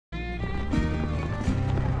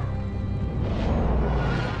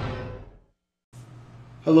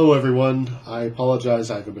Hello everyone, I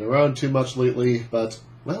apologize I haven't been around too much lately, but,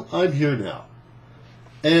 well, I'm here now.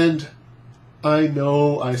 And I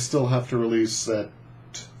know I still have to release that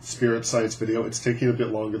Spirit Science video. It's taking a bit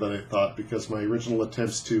longer than I thought because my original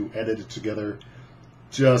attempts to edit it together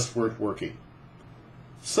just weren't working.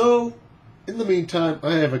 So, in the meantime,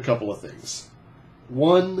 I have a couple of things.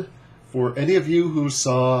 One, for any of you who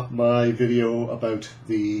saw my video about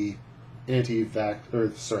the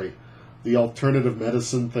the alternative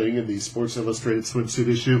medicine thing in the Sports Illustrated swimsuit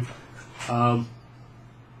issue, I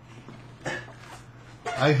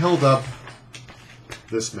held up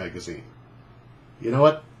this magazine. You know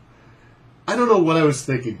what? I don't know what I was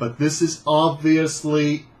thinking, but this is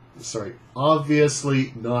obviously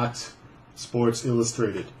not Sports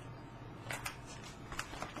Illustrated.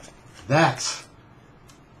 That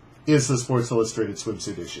is the Sports Illustrated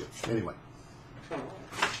swimsuit issue. Anyway.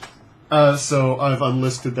 So I've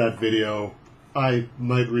unlisted that video. I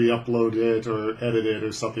might re-upload it or edit it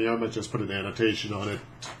or something. I might just put an annotation on it,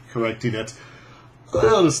 correcting it. I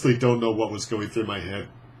honestly don't know what was going through my head.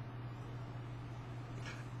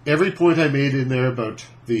 Every point I made in there about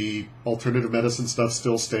the alternative medicine stuff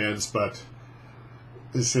still stands, but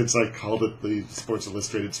since I called it the Sports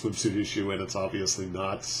Illustrated swimsuit issue and it's obviously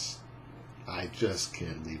not, I just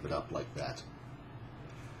can't leave it up like that.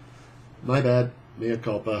 My bad. Mea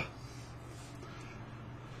culpa.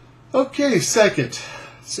 Okay, second,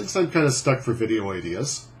 since I'm kind of stuck for video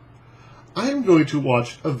ideas, I'm going to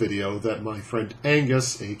watch a video that my friend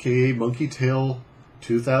Angus, aka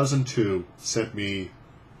MonkeyTail2002, sent me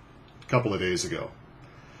a couple of days ago.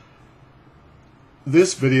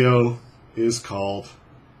 This video is called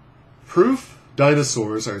Proof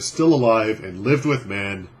Dinosaurs Are Still Alive and Lived with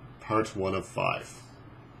Man, Part 1 of 5.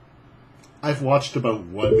 I've watched about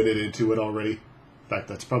 1 minute into it already. In fact,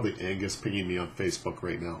 that's probably Angus pinging me on Facebook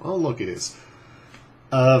right now. Oh, look, it is.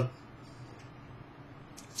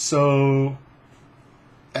 So,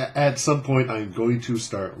 at some point, I'm going to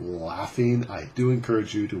start laughing. I do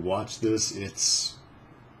encourage you to watch this. It's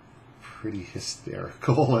pretty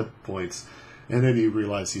hysterical at points. And then you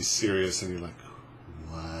realize he's serious, and you're like,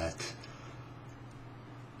 what?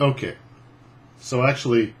 Okay. So,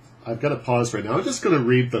 actually, I've got to pause right now. I'm just going to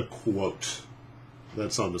read the quote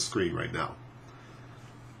that's on the screen right now.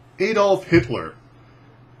 Adolf Hitler,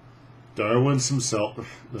 Godwin's himself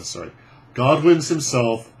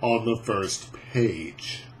on the first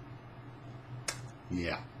page.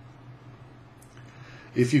 Yeah.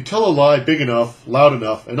 If you tell a lie big enough, loud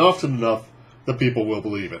enough, and often enough, the people will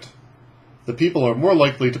believe it. The people are more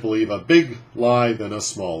likely to believe a big lie than a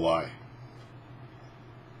small lie.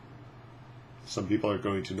 Some people are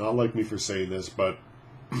going to not like me for saying this, but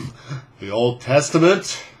the Old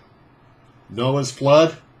Testament, Noah's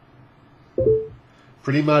flood,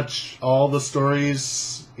 pretty much all the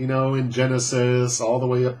stories, you know, in Genesis, all the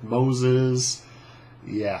way up Moses.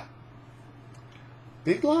 Yeah.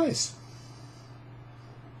 Big lies.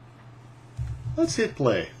 Let's hit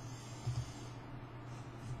play.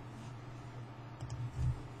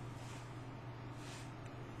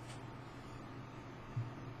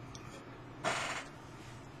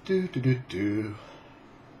 Do.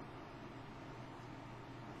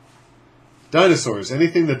 Dinosaurs.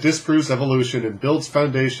 Anything that disproves evolution and builds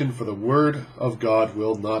foundation for the Word of God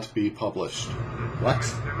will not be published. What?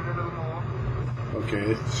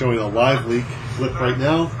 Okay, it's showing a live leak clip right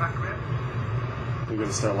now. I'm going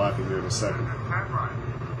to start laughing here in a second.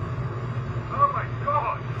 Oh my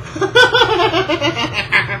god!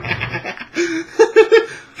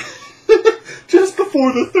 Just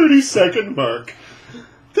before the 30-second mark,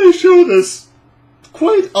 they show this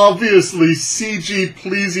quite obviously CG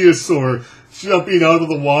plesiosaur jumping out of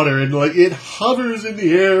the water, and like it hovers in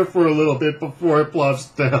the air for a little bit before it plops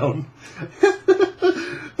down.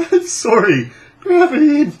 I'm sorry,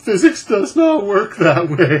 gravity and physics does not work that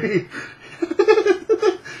way.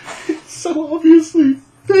 It's so obviously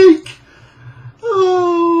fake.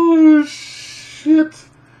 Oh shit!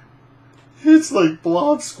 It's like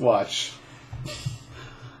Blob Squatch.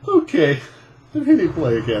 Okay, I'm hitting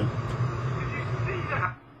play again.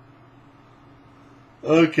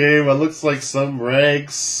 Okay, well, looks like some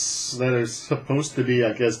rags that are supposed to be,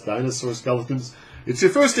 I guess, dinosaur skeletons. It's your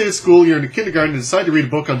first day of school, you're in kindergarten, and decide to read a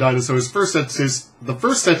book on dinosaurs. The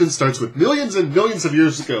first sentence starts with millions and millions of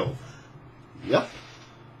years ago. Yep.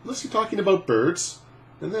 Unless you're talking about birds.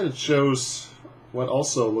 And then it shows what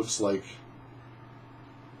also looks like...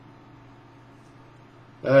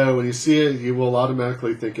 when you see it, you will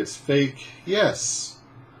automatically think it's fake. Yes.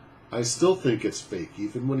 I still think it's fake,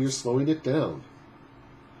 even when you're slowing it down.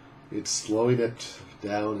 It's slowing it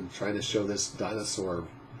down and trying to show this dinosaur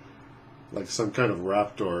Like some kind of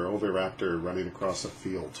raptor, oviraptor running across a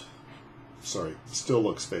field. Sorry, still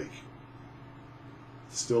looks fake.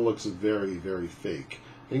 Still looks very, very fake.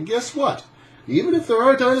 And guess what? Even if there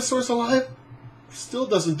are dinosaurs alive, still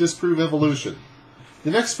doesn't disprove evolution.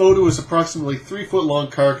 The next photo is approximately 3-foot-long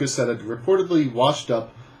carcass that had reportedly washed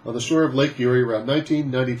up on the shore of Lake Erie around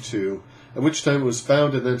 1992, at which time it was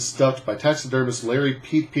found and then stuffed by taxidermist Larry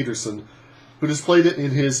Pete Peterson, who displayed it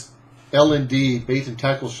in his L&D bait and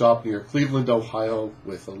tackle shop near Cleveland, Ohio,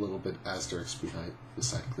 with a little bit asterisk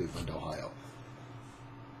beside Cleveland, Ohio.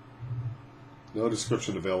 No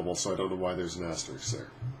description available, so I don't know why there's an asterisk there.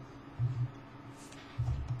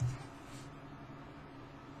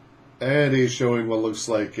 And he's showing what looks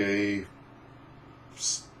like a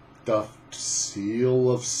stuffed seal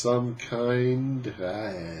of some kind.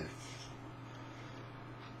 I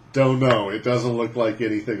don't know. It doesn't look like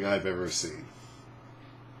anything I've ever seen.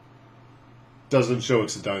 Doesn't show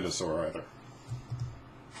it's a dinosaur either.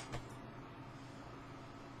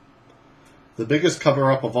 The biggest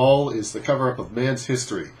cover-up of all is the cover-up of man's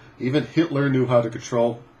history. Even Hitler knew how to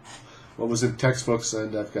control what was in textbooks,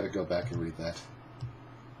 and I've got to go back and read that.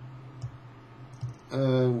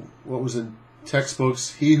 What was in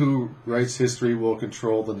textbooks? He who writes history will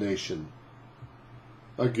control the nation.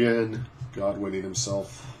 Again, God winning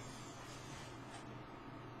himself.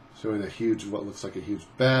 Showing a huge, what looks like a huge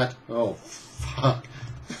bat. Oh, fuck.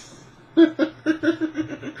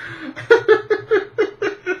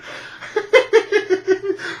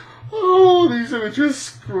 Oh, these images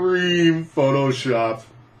scream Photoshop.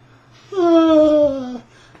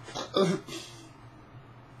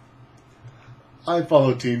 I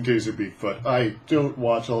follow Team Taser Bigfoot. I don't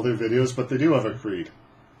watch all their videos, but they do have a creed.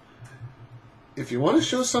 If you want to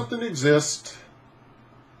show something exists,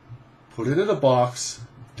 put it in a box,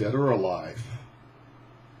 dead or alive.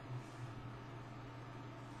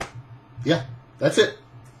 Yeah, that's it.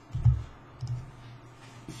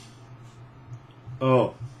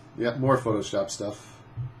 Oh, yeah, more Photoshop stuff.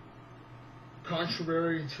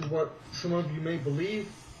 Contrary to what some of you may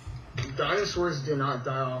believe, dinosaurs did not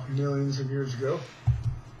die off millions of years ago.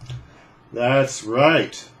 That's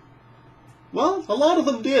right. Well, a lot of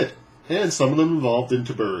them did, and some of them evolved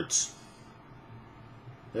into birds.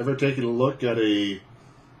 Ever taken a look at a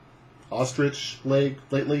ostrich leg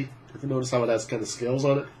lately? Ever notice how it has kind of scales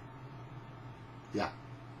on it? Yeah.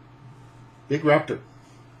 Big raptor.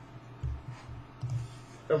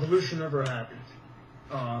 Evolution never happened.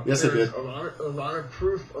 Yes, it did. A lot of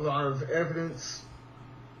proof, a lot of evidence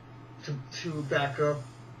to back up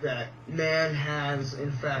that man has,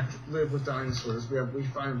 in fact, lived with dinosaurs. We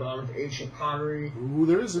find a lot of ancient pottery. Ooh,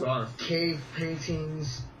 there is a lot of cave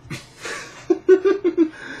paintings.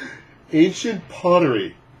 Ancient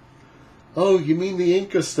pottery. Oh, you mean the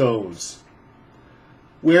Inca stones,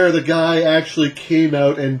 where the guy actually came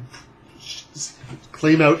out and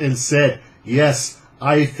said, "Yes,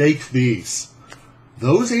 I faked these."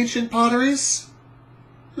 Those ancient potteries?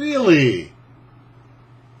 Really?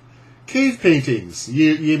 Cave paintings.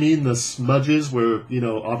 You mean the smudges where,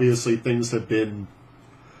 obviously things have been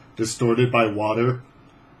distorted by water?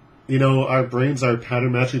 Our brains are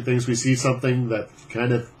pattern matching things. We see something that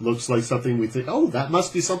kind of looks like something, we think, oh, that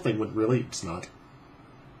must be something, when really it's not.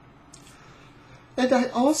 And I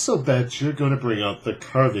also bet you're going to bring up the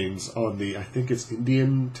carvings on the, I think it's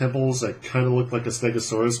Indian temples that kind of look like a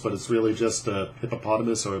stegosaurus, but it's really just a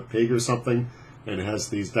hippopotamus or a pig or something, and it has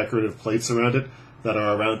these decorative plates around it that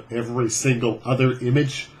are around every single other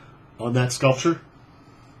image on that sculpture.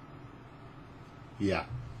 Yeah.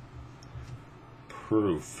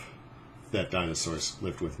 Proof that dinosaurs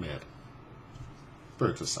lived with man.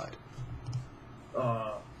 Birds aside.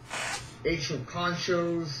 Ancient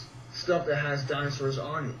conchos, stuff that has dinosaurs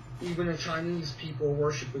on it. Even the Chinese people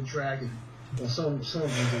worship a dragon. Well, some of them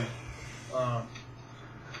do.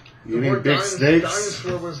 You mean big snakes?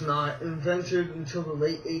 Dinosaur was not invented until the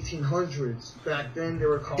late 1800s. Back then, they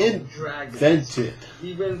were called dragons. Invented.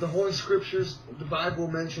 Even the Holy Scriptures, the Bible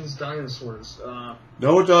mentions dinosaurs.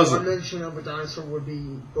 No, it doesn't. One mention of a dinosaur would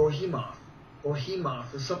be Behemoth.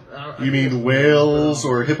 Behemoth or something. You mean whales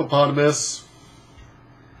or hippopotamus?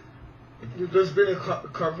 There's been a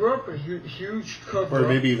cover-up, a huge cover-up. Or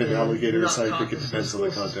maybe even alligators. I think it depends on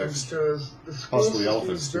the context. Because the school Possibly system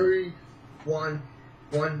elephants, is too. very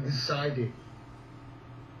one-sided.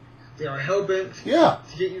 They are hell-bent to get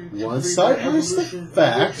you to one believe side that has the evolution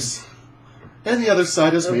facts, and the other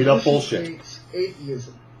side has made up bullshit. Hates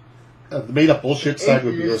atheism. The made up bullshit side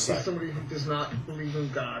would be your Atheist is side. somebody who does not believe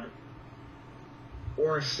in God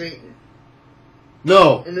or Satan.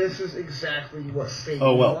 No. And this is exactly what Satan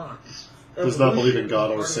Oh, well. wants. does not believe in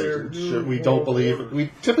God or Satan. Sure, we don't believe.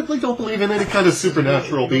 We typically don't believe in any kind of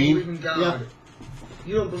supernatural being. You don't believe in God. Yeah.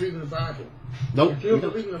 You don't believe in the Bible. Nope. If you don't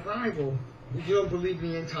believe in the Bible, you don't believe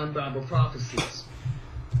in the end-time Bible prophecies.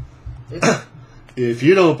 If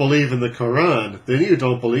you don't believe in the Quran, then you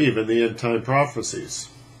don't believe in the end-time prophecies.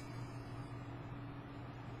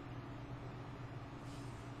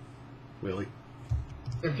 Really?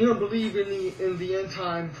 If you don't believe in the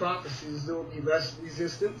end-time prophecies, there will be less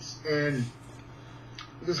resistance, and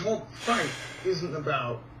this whole fight isn't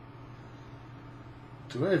about...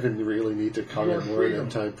 Do I even really need to comment more on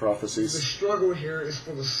end-time prophecies? The struggle here is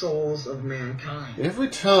for the souls of mankind. Every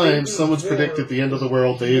time someone's predicted the end of the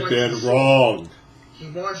world, they've been wrong. He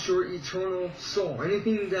wants your eternal soul.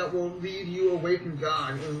 Anything that will lead you away from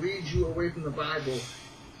God and lead you away from the Bible,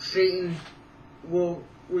 Satan will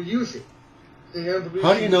use it.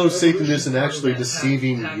 How do you know Satan isn't actually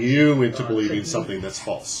deceiving you into believing something that's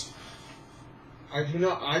false? I do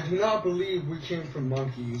not believe we came from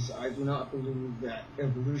monkeys. I do not believe that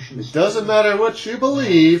evolution is... It doesn't matter what you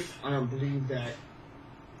believe. I don't believe that...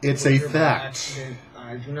 It's a fact.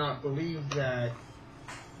 I do not believe that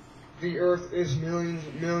the Earth is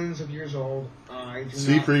millions of years old. I do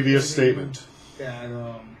See not previous statement. That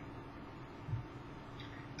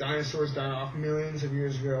dinosaurs died off millions of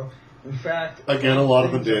years ago. In fact, again, a lot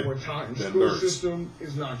of them did. We're taught in the school system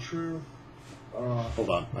is not true. Hold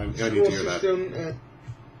on, I need to hear that.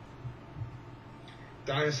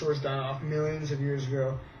 Dinosaurs died off millions of years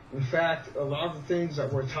ago. In fact, a lot of the things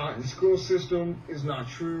that we're taught in the school system is not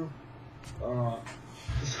true.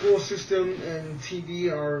 The school system and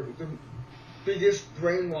TV are the biggest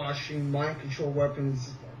brainwashing, mind control weapons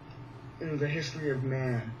in the history of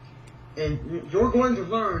man. And you're going to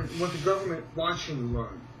learn what the government wants you to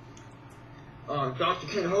learn. Dr.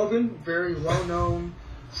 Ken Hogan, very well-known.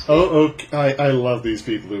 I love these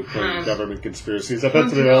people who claim government conspiracies. I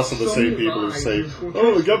bet they're also the same people who say,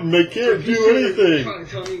 oh, the government can't do anything. Trying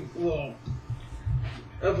to tell me, well,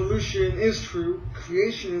 evolution is true,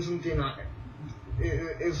 creationism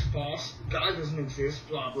is false, God doesn't exist,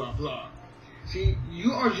 blah, blah, blah. See,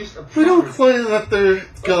 you are just a... We don't claim that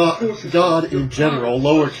God in general,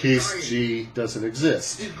 lowercase g, doesn't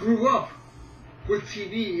exist. You grew up with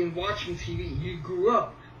TV and watching TV. You grew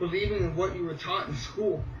up believing in what you were taught in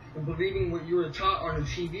school and believing what you were taught on the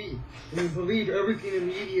TV. And you believe everything the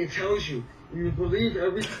media tells you. And you believe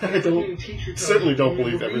everything the teacher tells you. Certainly don't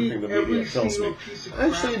believe everything the media tells me. I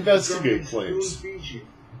actually investigate claims.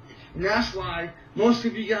 And that's why most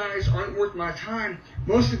of you guys aren't worth my time.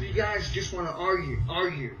 Most of you guys just want to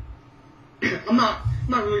argue. I'm not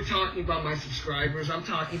really talking about my subscribers. I'm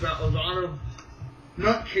talking about a lot of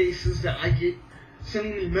nutcases that I get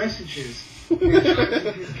sending me messages and trying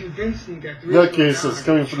to convince me that there is nutcases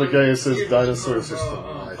coming from the guy who says dinosaurs are still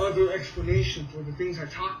alive. Other explanation for the things I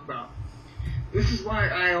talk about. This is why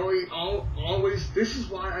I always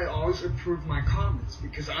approve my comments,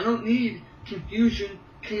 because I don't need confusion,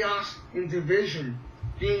 chaos, and division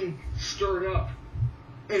being stirred up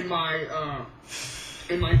in my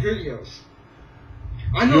videos.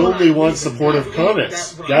 I know you only want supportive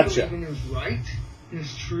comments. What gotcha. I believe in is right, and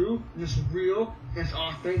it's true, and it's real, and it's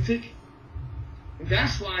authentic. And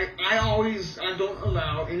that's why I don't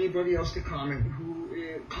allow anybody else to comment who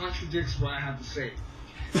contradicts what I have to say.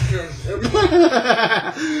 Because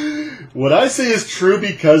what I say is true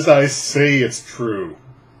because I say it's true.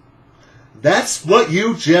 That's what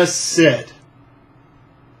you just said.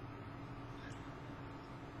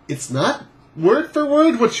 It's not word for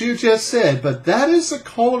word what you just said, but that is a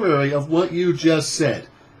corollary of what you just said.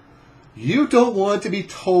 You don't want to be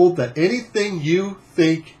told that anything you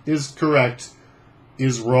think is correct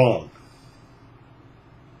is wrong.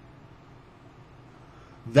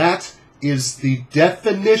 That is the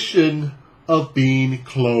definition of being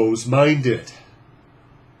close-minded.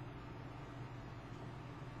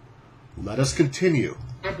 Let us continue.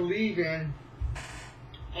 I believe in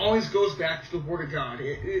always goes back to the Word of God.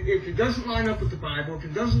 If it doesn't line up with the Bible, if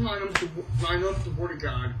it doesn't line up with the Word of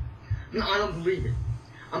God, then I don't believe it.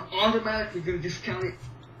 I'm automatically going to discount it.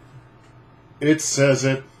 It says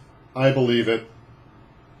it. I believe it.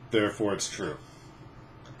 Therefore, it's true.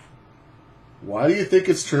 Why do you think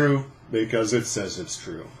it's true? Because it says it's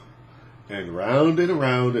true. And around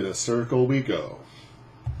in a circle we go.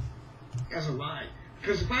 That's a lie.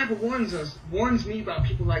 Because the Bible warns me about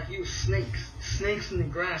people like you, snakes in the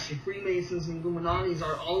grass. Your Freemasons and Illuminatis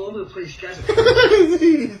are all over the place. You guys are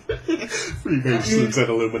Freemasons and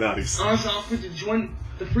Illuminatis. I was offered to join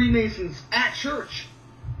the Freemasons at church.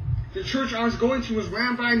 The church I was going to was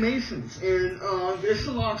ran by Masons, and it's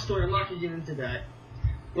a long story. I'm not going to get into that.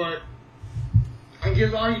 But I get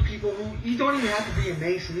a lot of you people who, you don't even have to be a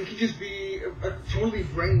Mason. You can just be a totally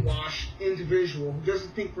brainwashed individual who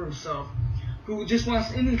doesn't think for himself, who just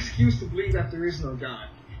wants any excuse to believe that there is no God.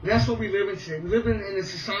 And that's what we live in today. We live in a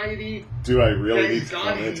society. Do I really need to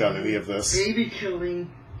comment on any of this? Baby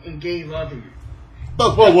killing and gay loving.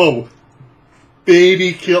 Whoa, whoa, whoa.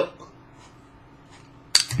 Baby kill.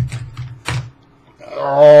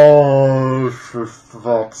 Oh, for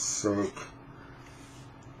fuck's sake.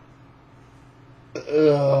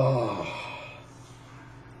 Ugh.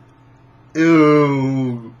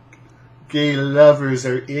 Ew. Gay lovers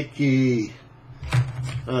are icky.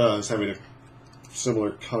 I was having a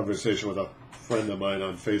similar conversation with a friend of mine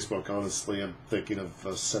on Facebook. Honestly, I'm thinking of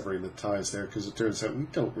severing the ties there because it turns out we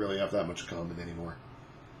don't really have that much in common anymore.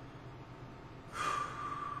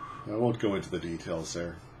 I won't go into the details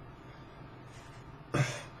there.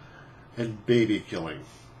 And baby killing.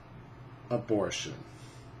 Abortion.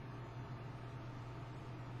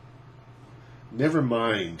 Never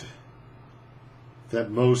mind that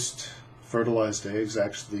most fertilized eggs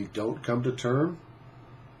actually don't come to term,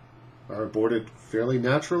 are aborted fairly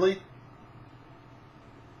naturally.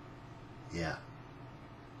 Yeah.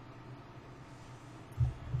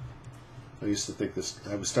 I was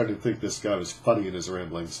starting to think this guy was funny in his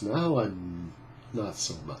ramblings. Now I'm not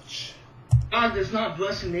so much. God does not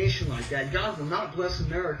bless a nation like that. God will not bless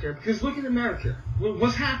America. Because look at America.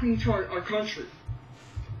 What's happening to our country?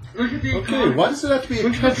 Look at the economy. Okay, why does it have to be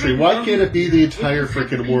a country? Why can't it be the entire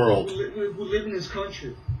freaking world? Who live in this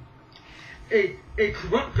country. A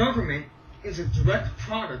corrupt government is a direct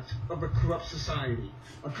product of a corrupt society.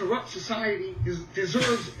 A corrupt society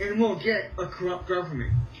deserves and will get a corrupt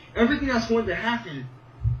government. Everything that's going to happen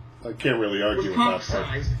I can't really argue with that part.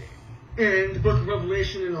 prophesied in the book of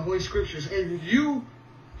Revelation and the Holy Scriptures. And you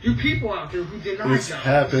people out there who deny It's God,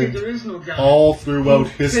 happened who say there is no God, all throughout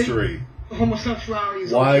history. Homosexuality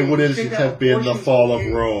is Why okay, wouldn't who say it that have been the abortion's fall of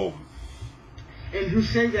okay, Rome? and who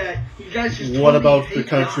say that you guys just What totally about hate the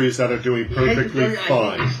countries God. that are doing You hate the perfectly very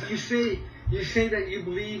fine? idea. You say that you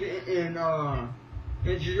believe in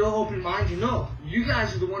you're open-minded. No, you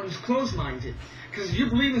guys are the one who's closed-minded because you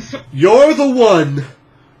believe in. You're the one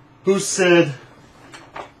who said.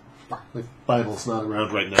 The Bible's not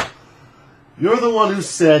around right now. You're the one who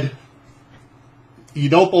said you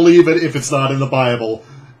don't believe it if it's not in the Bible,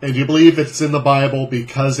 and you believe it's in the Bible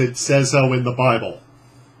because it says so in the Bible.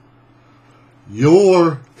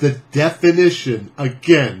 You're the definition,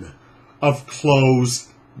 again, of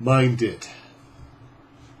closed-minded.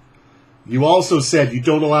 You also said you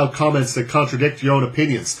don't allow comments that contradict your own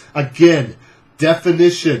opinions. Again,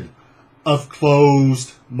 definition of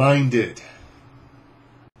closed-minded.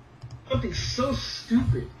 Something so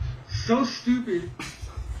stupid,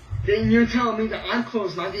 then you're telling me that I'm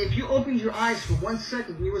closed-minded. If you opened your eyes for 1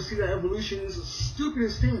 second, you would see that evolution is the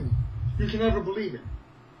stupidest thing you can ever believe in.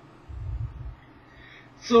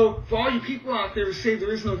 So, for all you people out there who say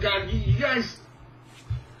there is no God, you guys...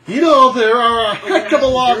 You know, there are a heck of a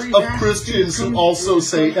lot of Christians who also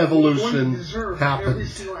say evolution happened. Every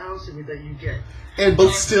single ounce of it that you get. And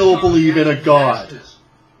but still believe in a God.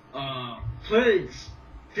 Plagues,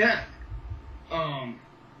 death, what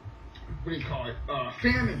do you call it?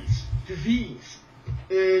 Famines, disease,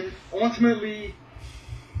 and ultimately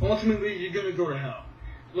you're gonna go to hell.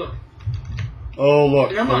 Look. Oh look,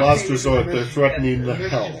 the last resort, they're threatening the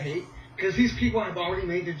hell. Because these people have already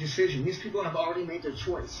made their decision. These people have already made their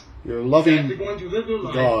choice. Your loving they're going to live their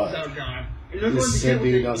life God without God. And they're going is to get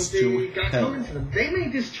sending us to hell. They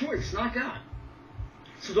made this choice, not God.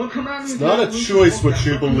 So don't come out and it's not a choice what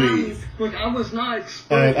you believe. Look, I was not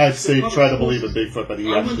I'd say try to believe in Bigfoot, but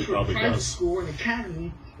he actually probably I went to a private does. school, an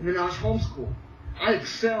academy, and then I was homeschooled. I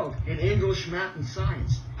excelled in English, math, and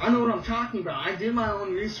science. I know what I'm talking about. I did my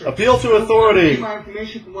own research. Appeal to authority. I my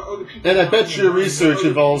information from what other people And I bet your research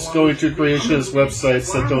involves going to creationist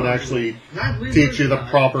websites that don't actually teach you the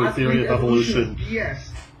proper theory of evolution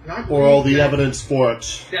or all the evidence for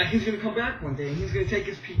it. That he's going to come back one day and he's going to take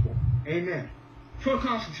his people. Amen.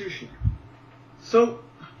 Pro-Constitution. So,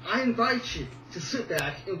 I invite you to sit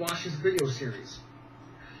back and watch this video series.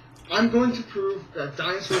 I'm going to prove that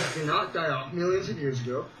dinosaurs did not die off millions of years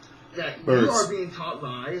ago, that you are being taught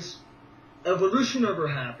lies, evolution never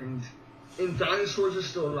happened, and dinosaurs are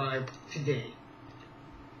still alive today.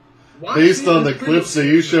 Based on the clips that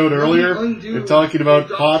you showed earlier, and talking about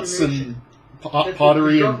pots and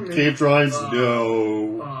pottery and cave drawings,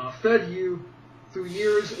 no. Fed you through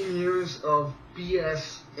years and years of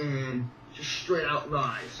BS and just straight out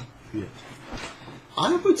lies. Yeah.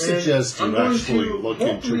 I would suggest you I'm going actually to look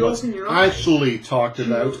hopefully into what's open your eyes actually talked to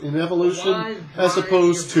about in a evolution, wide as variety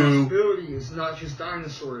opposed of to possibilities, not just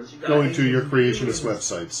dinosaurs. You got going to your aliens, creationist aliens.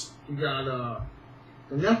 websites. You got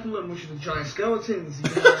the Nephilim, which are the giant skeletons. You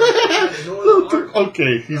got the Noah's Ark.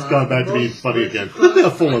 Okay, he's gone back to being Most funny again. I Full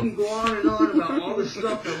can of. go on and on about all the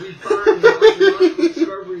stuff that we find in archaeological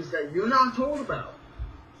discoveries that you're not told about.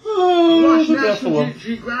 You Oh, watch the National Nephilim.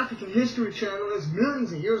 Geographic and History Channel. That's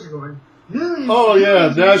millions of years ago. And millions Oh and yeah,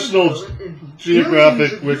 millions of years National ago, and millions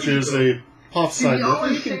Geographic, of which years is ago. a pop See, site. we You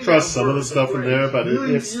always can say trust that some of the word, stuff from phrase, there, but millions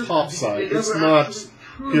of it's years pop ago, site. because It's it never not actually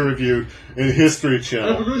proved. peer reviewed in History Channel.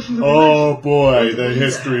 Evolution's a Oh religion. You boy, have to the believe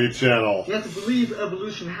History that. Channel. You have to believe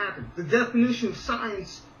evolution happened. The definition of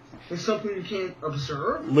science is something you can't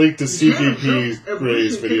observe. Link to You can't CGP's observe.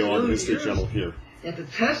 Gray's Evolution video takes on the millions of History years. Channel here. You have to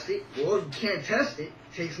test it. Well, you can't test it.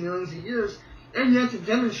 It takes millions of years. And you have to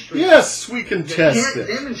demonstrate it. Yes, we can You test can't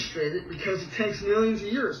it. demonstrate it because it takes millions of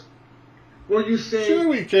years. Well, you say, Sure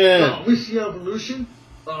we can. we see evolution,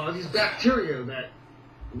 these bacteria that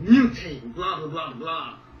mutate, blah, blah, blah,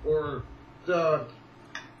 blah. Or the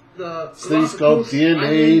Stethoscope,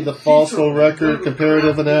 DNA, the fossil record,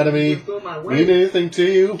 comparative anatomy. Mean anything to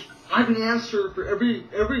you? I have an answer for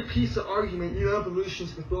every piece of argument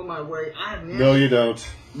evolution's been thrown my way. I have an answer. No, you don't.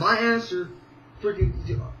 My answer freaking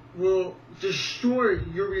will destroy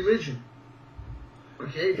your religion.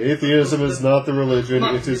 Okay? Atheism is not the religion,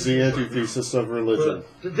 it is the antithesis of religion.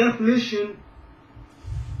 The definition,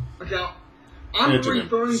 okay, I'm Antonym,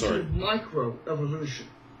 referring sorry. to microevolution.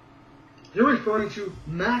 You're referring to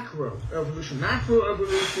macroevolution.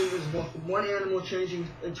 Macroevolution is one animal changing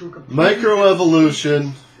into a complete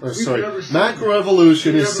Microevolution,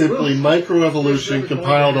 macroevolution is simply microevolution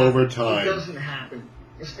compiled over It time. doesn't happen.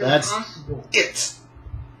 It's That's impossible. it.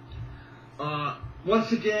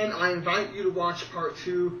 Once again, I invite you to watch part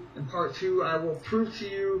 2. In part 2, I will prove to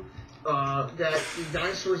you that the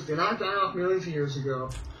dinosaurs did not die off millions of years ago.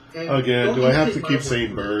 And Again, do I have to keep saying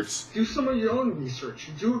word. birds? Do some of your own research.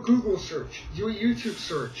 Do a Google search. Do a YouTube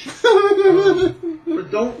search.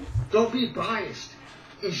 But don't be biased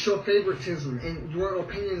and show favoritism and your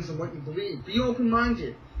opinions and what you believe. Be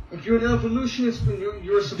open-minded. If you're an evolutionist and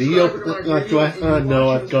you're a subscriber to my video, no,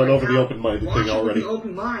 I've gone over the open-minded thing already. Watch it with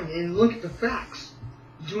an open mind and look at the facts.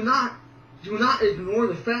 Do not ignore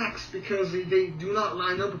the facts because they do not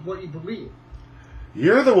line up with what you believe.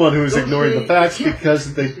 You're the one who's ignoring the facts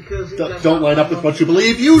because they because don't line up with what you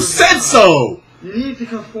believe. You said so! You need to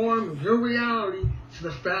conform your reality to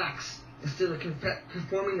the facts instead of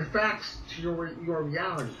conforming the facts to your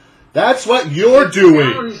reality. That's what you're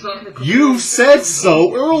doing. You said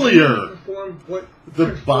so earlier. What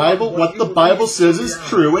the Bible says is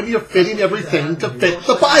true, and you're fitting everything to fit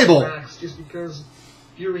the Bible. Just because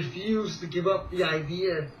you refuse to give up the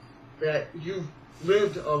idea that you've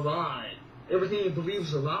lived a lie. Everything you believe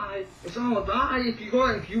is a lie. It's all a lie. If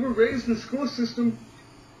you were raised in the school system,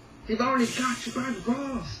 they've already got you by the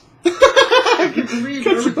balls. If you believe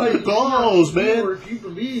got you by the balls, man. Or if you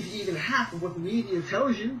believe even half of what the media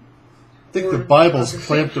tells you. I think the Bible's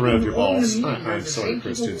clamped around your balls. I'm sorry,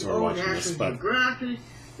 Christians who are watching this, but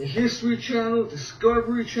the History Channel,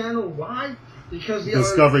 Discovery Channel. Why? Because the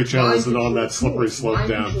Discovery Channel isn't on that slippery slope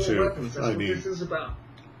down too. That's what this is about.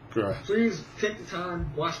 Correct. Please take the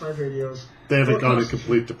time, watch my videos. They haven't gone in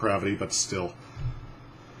complete depravity, but still.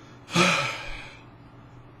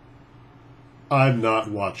 I'm not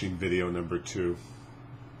watching video number 2.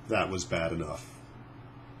 That was bad enough.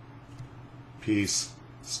 Peace.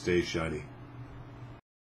 Stay shiny.